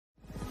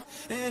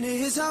And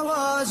it is a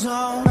war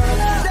zone.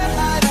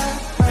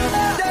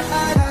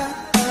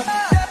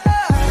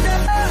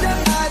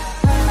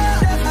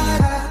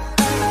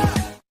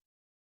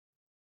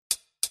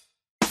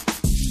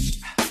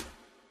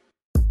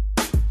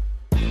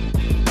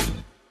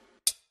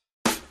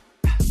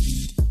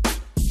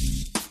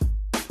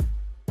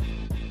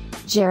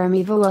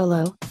 Jeremy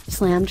Vuolo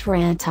slammed for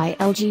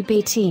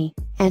anti-LGBT,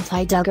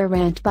 anti-Duggar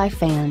rant by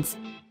fans.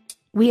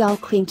 We all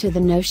cling to the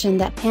notion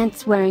that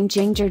pants-wearing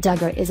Jinger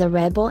Duggar is a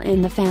rebel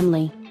in the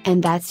family,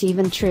 and that's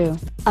even true,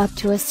 up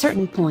to a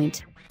certain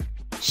point.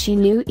 She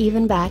knew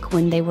even back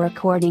when they were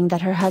recording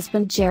that her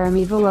husband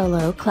Jeremy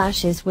Vuolo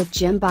clashes with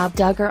Jim Bob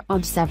Duggar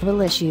on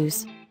several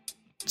issues.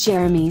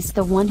 Jeremy's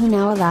the one who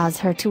now allows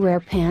her to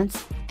wear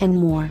pants, and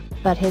more,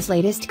 but his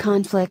latest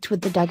conflict with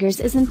the Duggars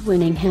isn't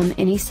winning him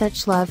any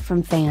such love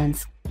from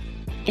fans.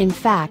 In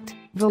fact,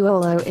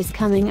 Vuolo is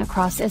coming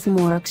across as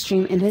more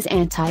extreme in his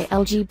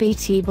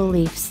anti-LGBT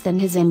beliefs than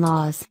his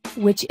in-laws,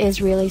 which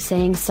is really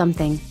saying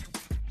something.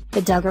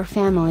 The Duggar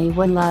family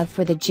would love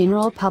for the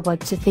general public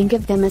to think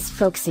of them as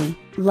folksy,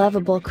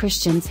 lovable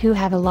Christians who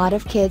have a lot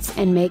of kids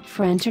and make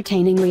for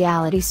entertaining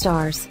reality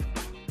stars.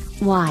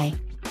 Why?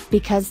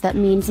 Because that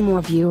means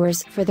more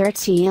viewers for their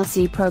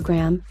TLC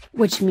program,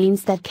 which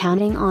means that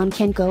counting on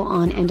can go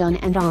on and on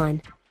and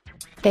on.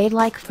 They'd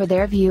like for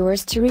their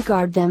viewers to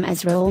regard them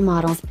as role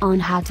models on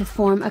how to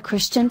form a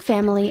Christian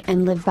family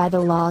and live by the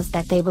laws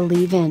that they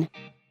believe in.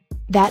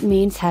 That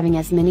means having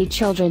as many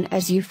children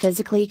as you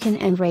physically can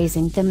and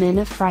raising them in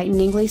a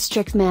frighteningly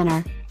strict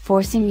manner,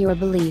 forcing your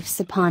beliefs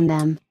upon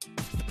them.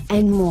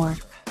 And more.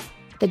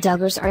 The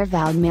Duggars are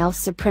avowed male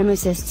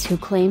supremacists who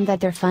claim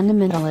that their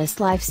fundamentalist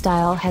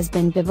lifestyle has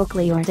been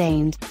biblically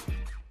ordained.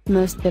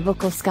 Most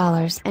biblical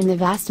scholars and the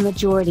vast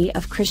majority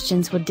of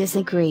Christians would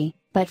disagree,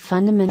 but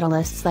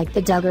fundamentalists like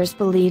the Duggars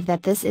believe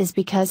that this is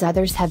because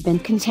others have been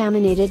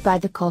contaminated by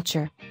the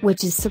culture,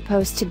 which is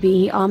supposed to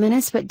be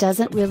ominous but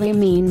doesn't really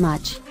mean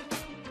much.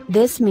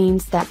 This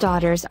means that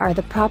daughters are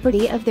the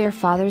property of their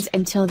fathers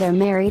until they're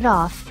married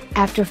off,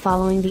 after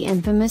following the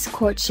infamous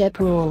courtship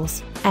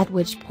rules, at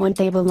which point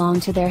they belong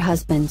to their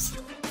husbands.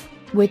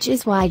 Which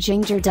is why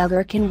Jinger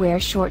Duggar can wear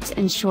shorts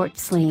and short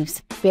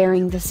sleeves,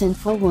 bearing the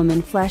sinful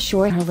woman flesh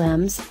or her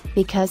limbs,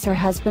 because her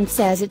husband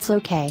says it's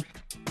okay.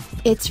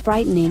 It's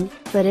frightening,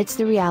 but it's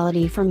the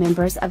reality for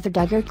members of the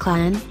Duggar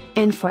clan,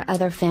 and for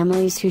other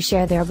families who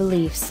share their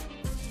beliefs.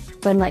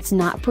 But let's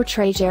not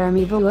portray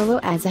Jeremy Vuolo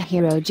as a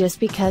hero just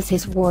because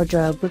his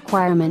wardrobe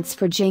requirements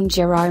for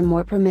Jinger are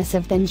more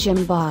permissive than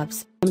Jim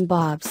Bob's.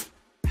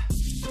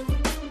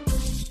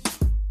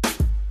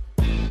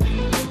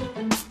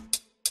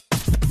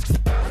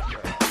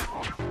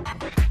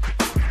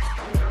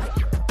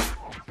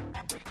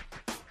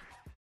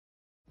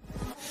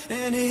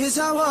 And it is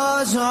a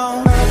war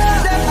zone.